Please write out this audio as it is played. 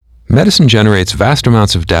Medicine generates vast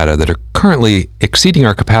amounts of data that are currently exceeding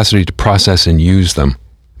our capacity to process and use them.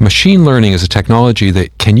 Machine learning is a technology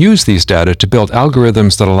that can use these data to build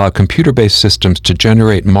algorithms that allow computer-based systems to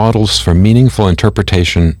generate models for meaningful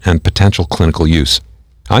interpretation and potential clinical use.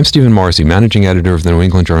 I'm Stephen Morrissey, managing editor of the New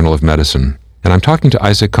England Journal of Medicine, and I'm talking to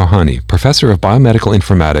Isaac Kohani, professor of biomedical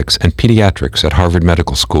informatics and pediatrics at Harvard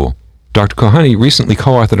Medical School. Dr. Kohani recently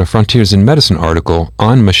co-authored a Frontiers in Medicine article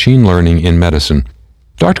on machine learning in medicine.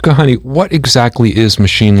 Dr. Kohani, what exactly is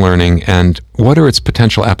machine learning and what are its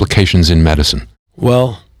potential applications in medicine?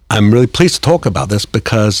 Well, I'm really pleased to talk about this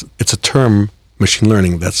because it's a term, machine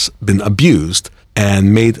learning, that's been abused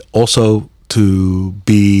and made also to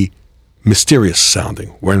be mysterious sounding,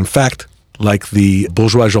 where in fact, like the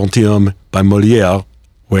Bourgeois Gentilhomme by Molière,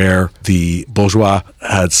 where the bourgeois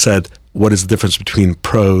had said, what is the difference between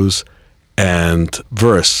prose and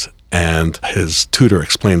verse? And his tutor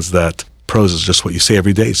explains that prose is just what you say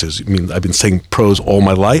every day. He says, you mean I've been saying prose all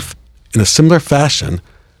my life? In a similar fashion,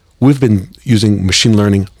 we've been using machine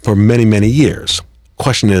learning for many, many years.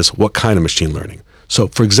 Question is, what kind of machine learning? So,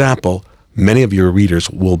 for example, many of your readers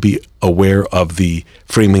will be aware of the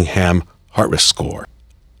Framingham heart risk score.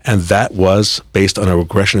 And that was based on a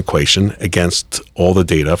regression equation against all the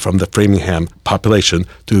data from the Framingham population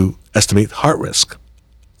to estimate heart risk.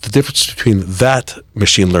 The difference between that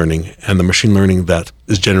machine learning and the machine learning that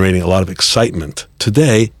is generating a lot of excitement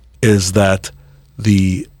today is that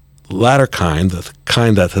the latter kind, the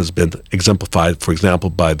kind that has been exemplified, for example,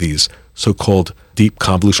 by these so-called deep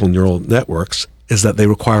convolutional neural networks, is that they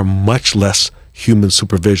require much less human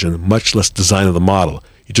supervision, much less design of the model.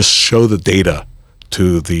 You just show the data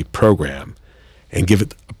to the program and give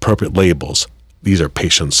it appropriate labels. These are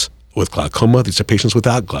patients with glaucoma. These are patients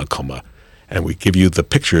without glaucoma. And we give you the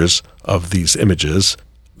pictures of these images,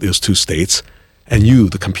 those two states, and you,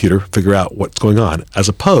 the computer, figure out what's going on, as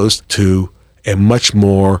opposed to a much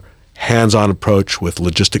more hands-on approach with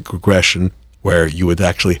logistic regression, where you would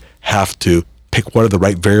actually have to pick what are the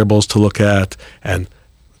right variables to look at and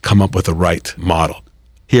come up with the right model.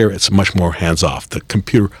 Here, it's much more hands-off. The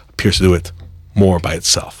computer appears to do it more by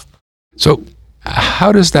itself. So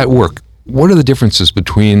how does that work? What are the differences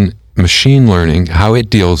between machine learning, how it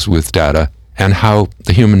deals with data, and how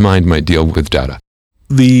the human mind might deal with data?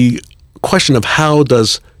 The question of how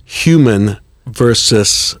does human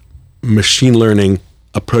versus machine learning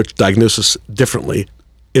approach diagnosis differently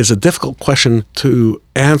is a difficult question to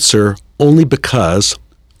answer, only because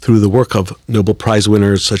through the work of Nobel Prize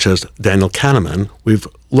winners such as Daniel Kahneman, we've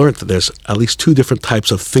learned that there's at least two different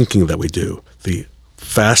types of thinking that we do. The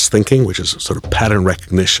fast thinking, which is sort of pattern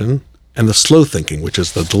recognition, and the slow thinking, which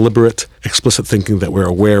is the deliberate, explicit thinking that we're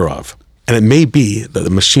aware of. And it may be that the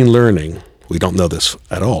machine learning, we don't know this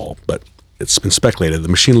at all, but it's been speculated, the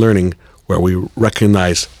machine learning where we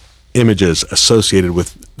recognize images associated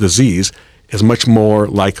with disease is much more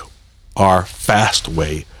like our fast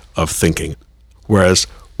way of thinking, whereas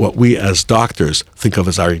what we as doctors think of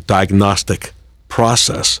as our diagnostic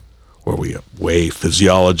process, where we weigh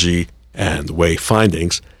physiology and weigh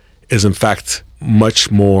findings, is in fact much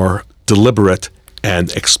more deliberate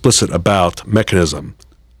and explicit about mechanism.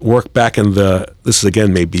 Work back in this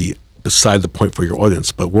again may be beside the point for your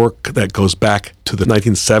audience, but work that goes back to the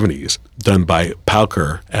 1970s, done by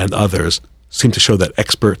Pauker and others, seem to show that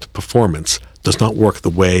expert performance does not work the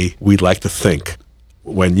way we'd like to think.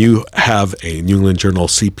 When you have a New England Journal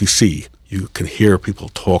CPC, you can hear people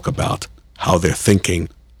talk about how they're thinking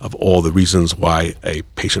of all the reasons why a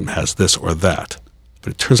patient has this or that.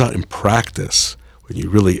 But it turns out in practice, when you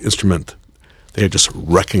really instrument, they're just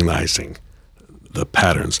recognizing the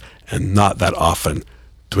patterns and not that often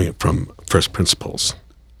doing it from first principles.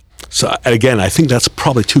 So again, I think that's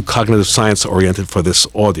probably too cognitive science oriented for this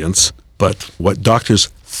audience, but what doctors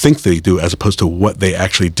think they do as opposed to what they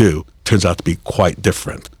actually do turns out to be quite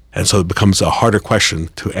different. And so it becomes a harder question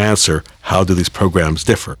to answer, how do these programs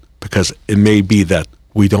differ? Because it may be that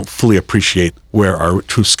we don't fully appreciate where our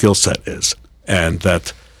true skill set is, and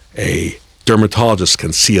that a dermatologist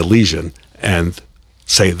can see a lesion and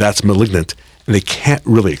say that's malignant, and they can't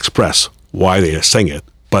really express why they are saying it,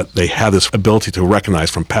 but they have this ability to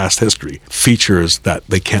recognize from past history features that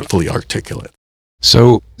they can't fully articulate.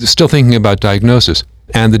 So, still thinking about diagnosis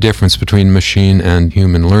and the difference between machine and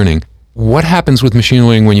human learning, what happens with machine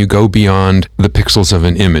learning when you go beyond the pixels of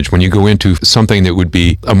an image, when you go into something that would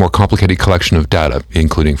be a more complicated collection of data,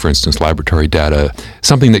 including, for instance, laboratory data,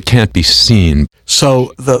 something that can't be seen?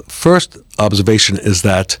 So the first observation is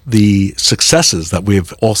that the successes that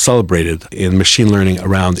we've all celebrated in machine learning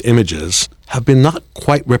around images have been not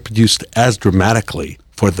quite reproduced as dramatically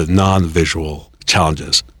for the non-visual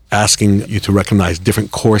challenges. asking you to recognize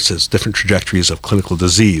different courses, different trajectories of clinical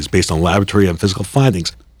disease based on laboratory and physical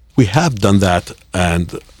findings. We have done that,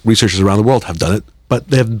 and researchers around the world have done it, but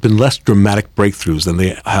there have been less dramatic breakthroughs than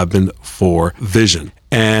they have been for vision.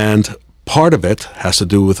 And part of it has to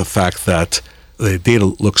do with the fact that the data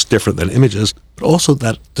looks different than images, but also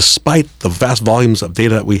that despite the vast volumes of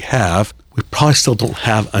data that we have, we probably still don't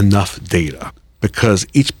have enough data because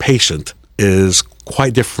each patient is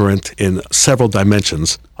quite different in several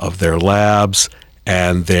dimensions of their labs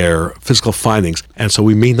and their physical findings. And so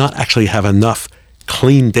we may not actually have enough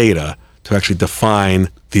clean data to actually define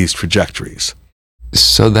these trajectories.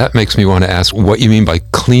 So that makes me want to ask what you mean by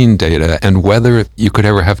clean data and whether you could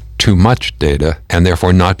ever have too much data and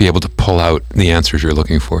therefore not be able to pull out the answers you're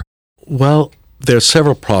looking for. Well, there are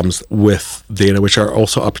several problems with data, which are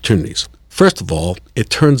also opportunities. First of all, it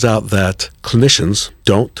turns out that clinicians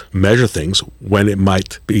don't measure things when it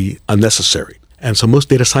might be unnecessary. And so most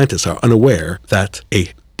data scientists are unaware that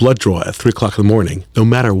a blood draw at 3 o'clock in the morning, no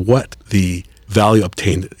matter what the value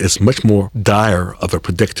obtained, is much more dire of a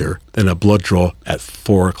predictor than a blood draw at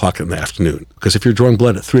 4 o'clock in the afternoon. Because if you're drawing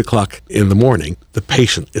blood at 3 o'clock in the morning, the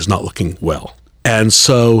patient is not looking well. And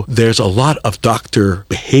so there's a lot of doctor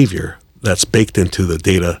behavior that's baked into the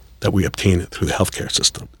data that we obtain through the healthcare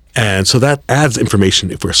system. And so that adds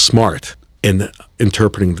information if we're smart in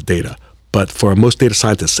interpreting the data. But for most data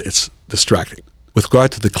scientists, it's distracting. With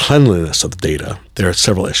regard to the cleanliness of the data, there are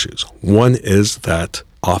several issues. One is that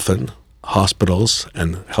often hospitals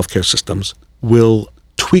and healthcare systems will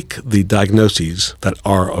tweak the diagnoses that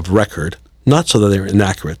are of record, not so that they're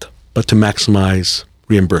inaccurate, but to maximize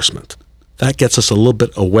reimbursement. That gets us a little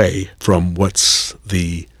bit away from what's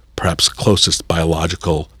the perhaps closest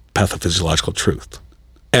biological, pathophysiological truth.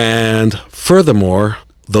 And furthermore,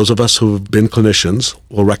 those of us who have been clinicians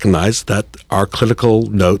will recognize that our clinical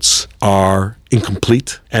notes are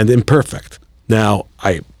incomplete and imperfect. Now,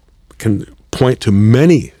 I can point to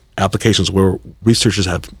many applications where researchers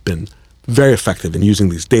have been very effective in using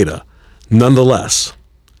these data. Nonetheless,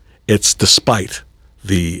 it's despite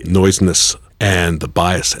the noisiness and the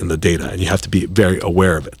bias in the data, and you have to be very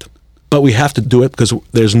aware of it. But we have to do it because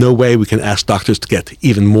there's no way we can ask doctors to get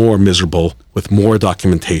even more miserable with more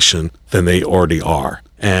documentation than they already are.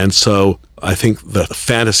 And so I think the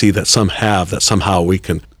fantasy that some have that somehow we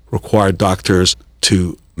can require doctors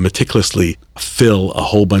to meticulously fill a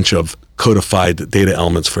whole bunch of codified data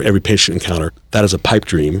elements for every patient encounter, that is a pipe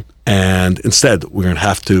dream. And instead, we're going to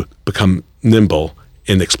have to become nimble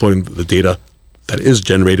in exploiting the data that is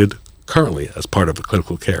generated currently as part of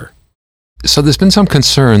clinical care. So there's been some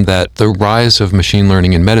concern that the rise of machine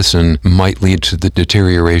learning in medicine might lead to the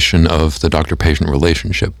deterioration of the doctor-patient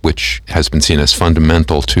relationship, which has been seen as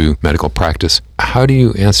fundamental to medical practice. How do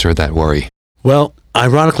you answer that worry? Well,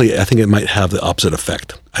 ironically, I think it might have the opposite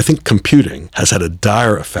effect. I think computing has had a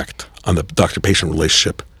dire effect on the doctor-patient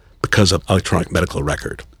relationship because of electronic medical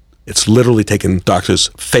record. It's literally taken doctors'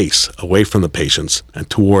 face away from the patients and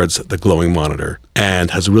towards the glowing monitor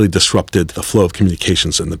and has really disrupted the flow of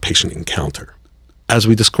communications in the patient encounter. As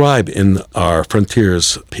we describe in our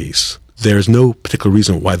Frontiers piece, there's no particular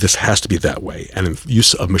reason why this has to be that way, and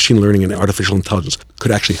use of machine learning and artificial intelligence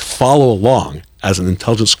could actually follow along as an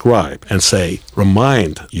intelligent scribe and say,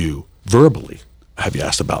 remind you verbally, have you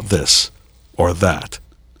asked about this or that?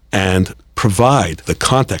 And provide the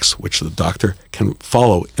context which the doctor can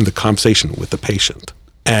follow in the conversation with the patient.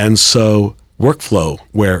 And so workflow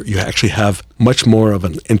where you actually have much more of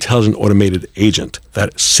an intelligent automated agent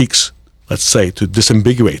that seeks, let's say, to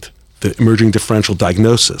disambiguate the emerging differential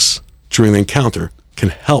diagnosis during the encounter can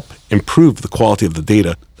help improve the quality of the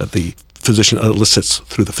data that the physician elicits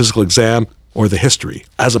through the physical exam or the history,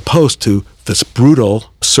 as opposed to this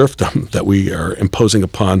brutal serfdom that we are imposing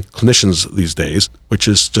upon clinicians these days, which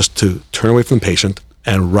is just to turn away from the patient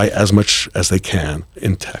and write as much as they can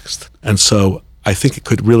in text. And so I think it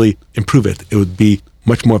could really improve it. It would be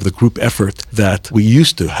much more of the group effort that we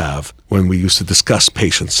used to have when we used to discuss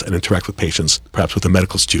patients and interact with patients, perhaps with a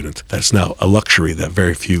medical student. That's now a luxury that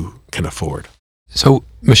very few can afford. So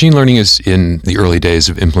machine learning is in the early days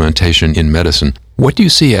of implementation in medicine. What do you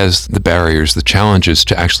see as the barriers, the challenges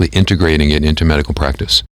to actually integrating it into medical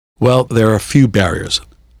practice? Well, there are a few barriers.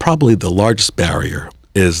 Probably the largest barrier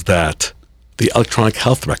is that the electronic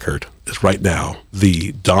health record is right now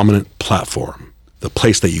the dominant platform, the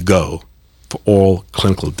place that you go for all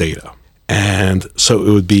clinical data. And so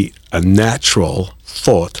it would be a natural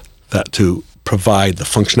thought that to provide the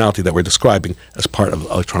functionality that we're describing as part of the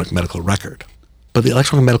electronic medical record. But the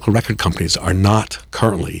electronic medical record companies are not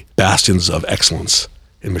currently bastions of excellence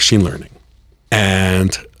in machine learning.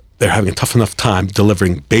 And they're having a tough enough time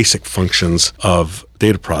delivering basic functions of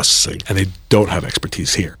data processing, and they don't have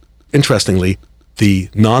expertise here. Interestingly, the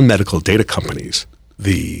non-medical data companies,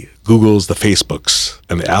 the Googles, the Facebooks,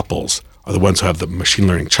 and the Apples are the ones who have the machine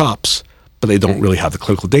learning chops, but they don't really have the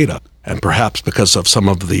clinical data. And perhaps because of some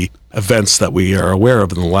of the events that we are aware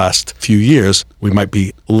of in the last few years, we might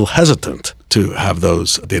be a little hesitant to have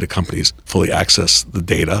those data companies fully access the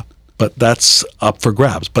data. But that's up for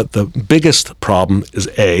grabs. But the biggest problem is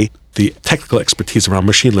A, the technical expertise around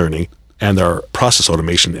machine learning and our process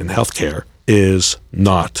automation in healthcare is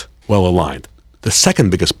not well aligned. The second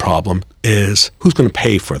biggest problem is who's going to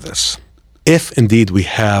pay for this? If indeed we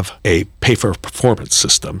have a pay-for-performance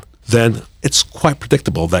system, then it's quite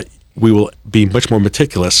predictable that we will be much more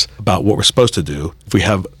meticulous about what we're supposed to do if we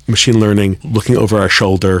have machine learning looking over our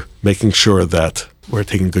shoulder, making sure that we're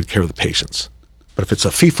taking good care of the patients. But if it's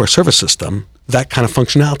a fee-for-service system, that kind of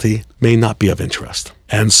functionality may not be of interest.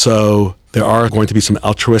 And so there are going to be some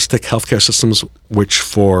altruistic healthcare systems which,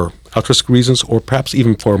 for altruistic reasons or perhaps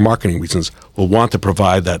even for marketing reasons, will want to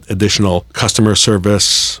provide that additional customer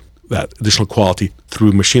service, that additional quality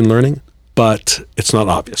through machine learning, but it's not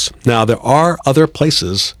obvious. Now, there are other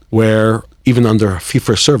places where, even under a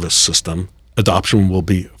fee-for-service system, adoption will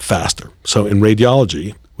be faster. So in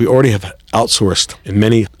radiology, we already have outsourced in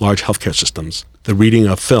many large healthcare systems the reading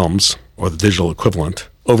of films, or the digital equivalent,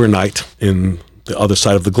 overnight in the other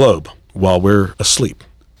side of the globe while we're asleep.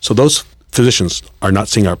 So those physicians are not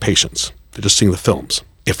seeing our patients. They're just seeing the films.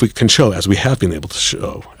 If we can show, as we have been able to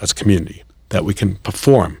show as a community, that we can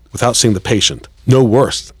perform without seeing the patient, no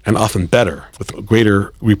worse and often better, with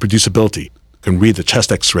greater reproducibility, can read the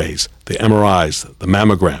chest x-rays, the MRIs, the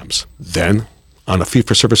mammograms, then on a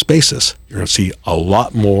fee-for-service basis, you're going to see a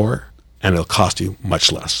lot more and it'll cost you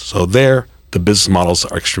much less. So there, the business models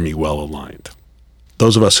are extremely well aligned.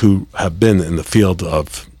 Those of us who have been in the field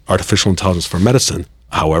of artificial intelligence for medicine,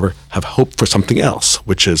 however, have hoped for something else,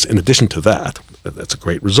 which is, in addition to that, that's a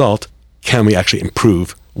great result, can we actually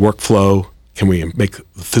improve workflow? Can we make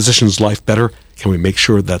the physician's life better? Can we make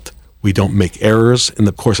sure that we don't make errors in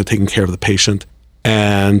the course of taking care of the patient?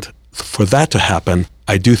 And for that to happen,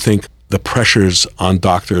 I do think the pressures on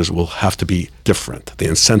doctors will have to be different, the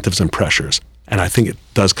incentives and pressures. And I think it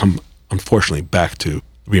does come, unfortunately, back to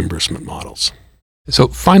reimbursement models. So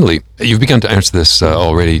finally, you've begun to answer this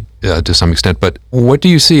already to some extent, but what do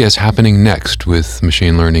you see as happening next with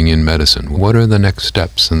machine learning in medicine? What are the next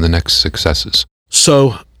steps and the next successes?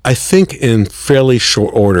 So I think in fairly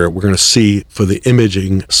short order, we're going to see for the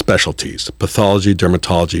imaging specialties, pathology,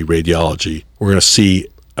 dermatology, radiology, we're going to see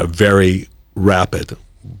a very rapid,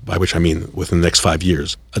 by which I mean within the next 5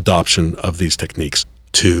 years, adoption of these techniques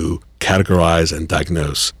to categorize and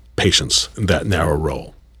diagnose patients in that narrow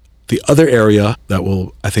role. The other area that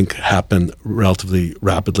will, I think, happen relatively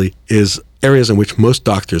rapidly is areas in which most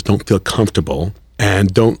doctors don't feel comfortable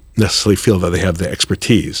and don't necessarily feel that they have the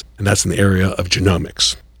expertise, and that's in the area of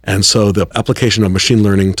genomics. And so the application of machine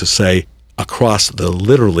learning to say across the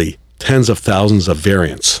literally tens of thousands of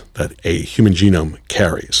variants that a human genome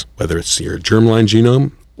carries, whether it's your germline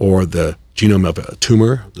genome or the genome of a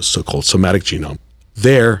tumor, the so-called somatic genome,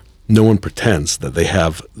 there no one pretends that they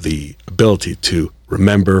have the ability to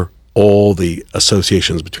remember all the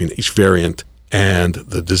associations between each variant and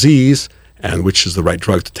the disease and which is the right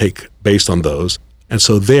drug to take based on those. And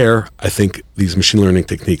so there, I think these machine learning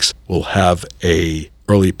techniques will have a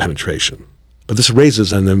early penetration. But this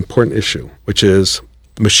raises an important issue, which is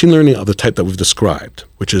machine learning of the type that we've described,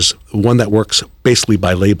 which is one that works basically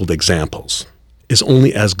by labeled examples, is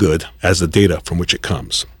only as good as the data from which it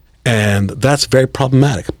comes. And that's very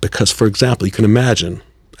problematic because, for example, you can imagine,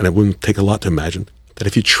 and it wouldn't take a lot to imagine, that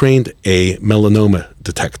if you trained a melanoma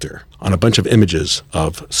detector on a bunch of images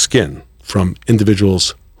of skin from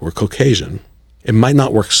individuals who are Caucasian, it might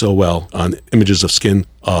not work so well on images of skin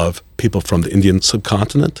of people from the Indian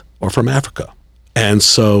subcontinent or from Africa. And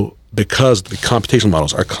so because the computational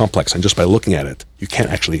models are complex and just by looking at it, you can't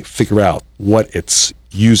actually figure out what it's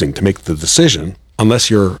using to make the decision unless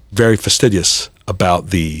you're very fastidious about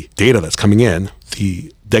the data that's coming in,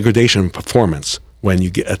 the degradation in performance when you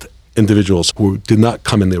get individuals who did not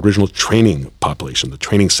come in the original training population, the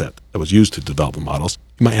training set that was used to develop the models,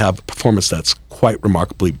 you might have performance that's quite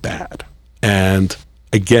remarkably bad. And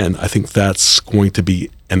again, I think that's going to be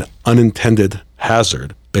an unintended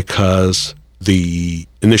hazard because the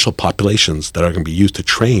initial populations that are going to be used to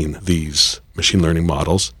train these machine learning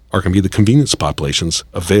models are going to be the convenience populations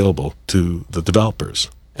available to the developers.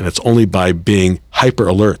 And it's only by being hyper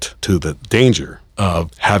alert to the danger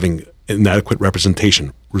of having inadequate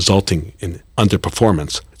representation resulting in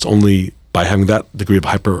underperformance, it's only by having that degree of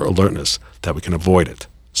hyper alertness that we can avoid it.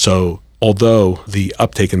 So although the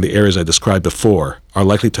uptake in the areas I described before are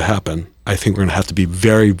likely to happen, I think we're going to have to be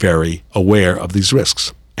very, very aware of these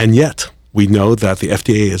risks. And yet, we know that the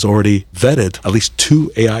FDA has already vetted at least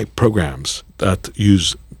 2 AI programs that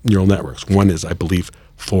use neural networks. One is, I believe,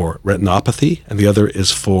 for retinopathy, and the other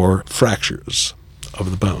is for fractures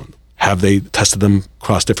of the bone. Have they tested them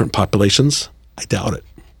across different populations? I doubt it.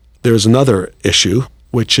 There's another issue,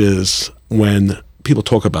 which is when people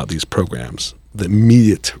talk about these programs, the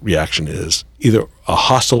immediate reaction is either a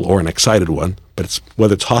hostile or an excited one, but it's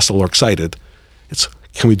whether it's hostile or excited, it's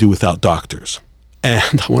can we do without doctors?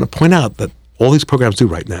 And I want to point out that all these programs do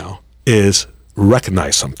right now is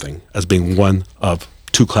recognize something as being one of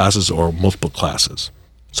 2 classes or multiple classes.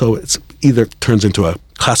 So it's either turns into a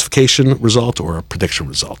classification result or a prediction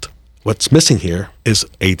result. What's missing here is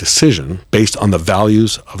a decision based on the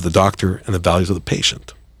values of the doctor and the values of the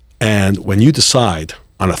patient. And when you decide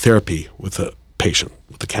on a therapy with a patient,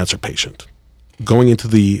 with a cancer patient, going into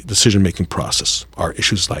the decision-making process are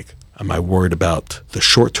issues like, am I worried about the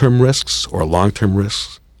short-term risks or long-term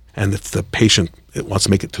risks? And if the patient wants to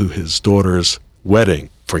make it to his daughter's wedding,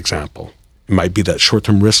 for example, it might be that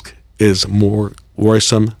short-term risk is more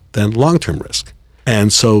worrisome than long-term risk.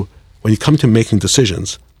 And so when you come to making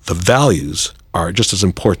decisions, the values are just as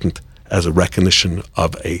important as a recognition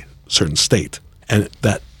of a certain state. And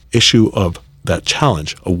that issue of that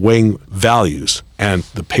challenge of weighing values and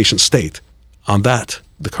the patient state, on that,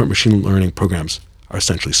 the current machine learning programs are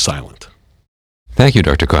essentially silent. Thank you,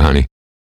 Dr. Kohane.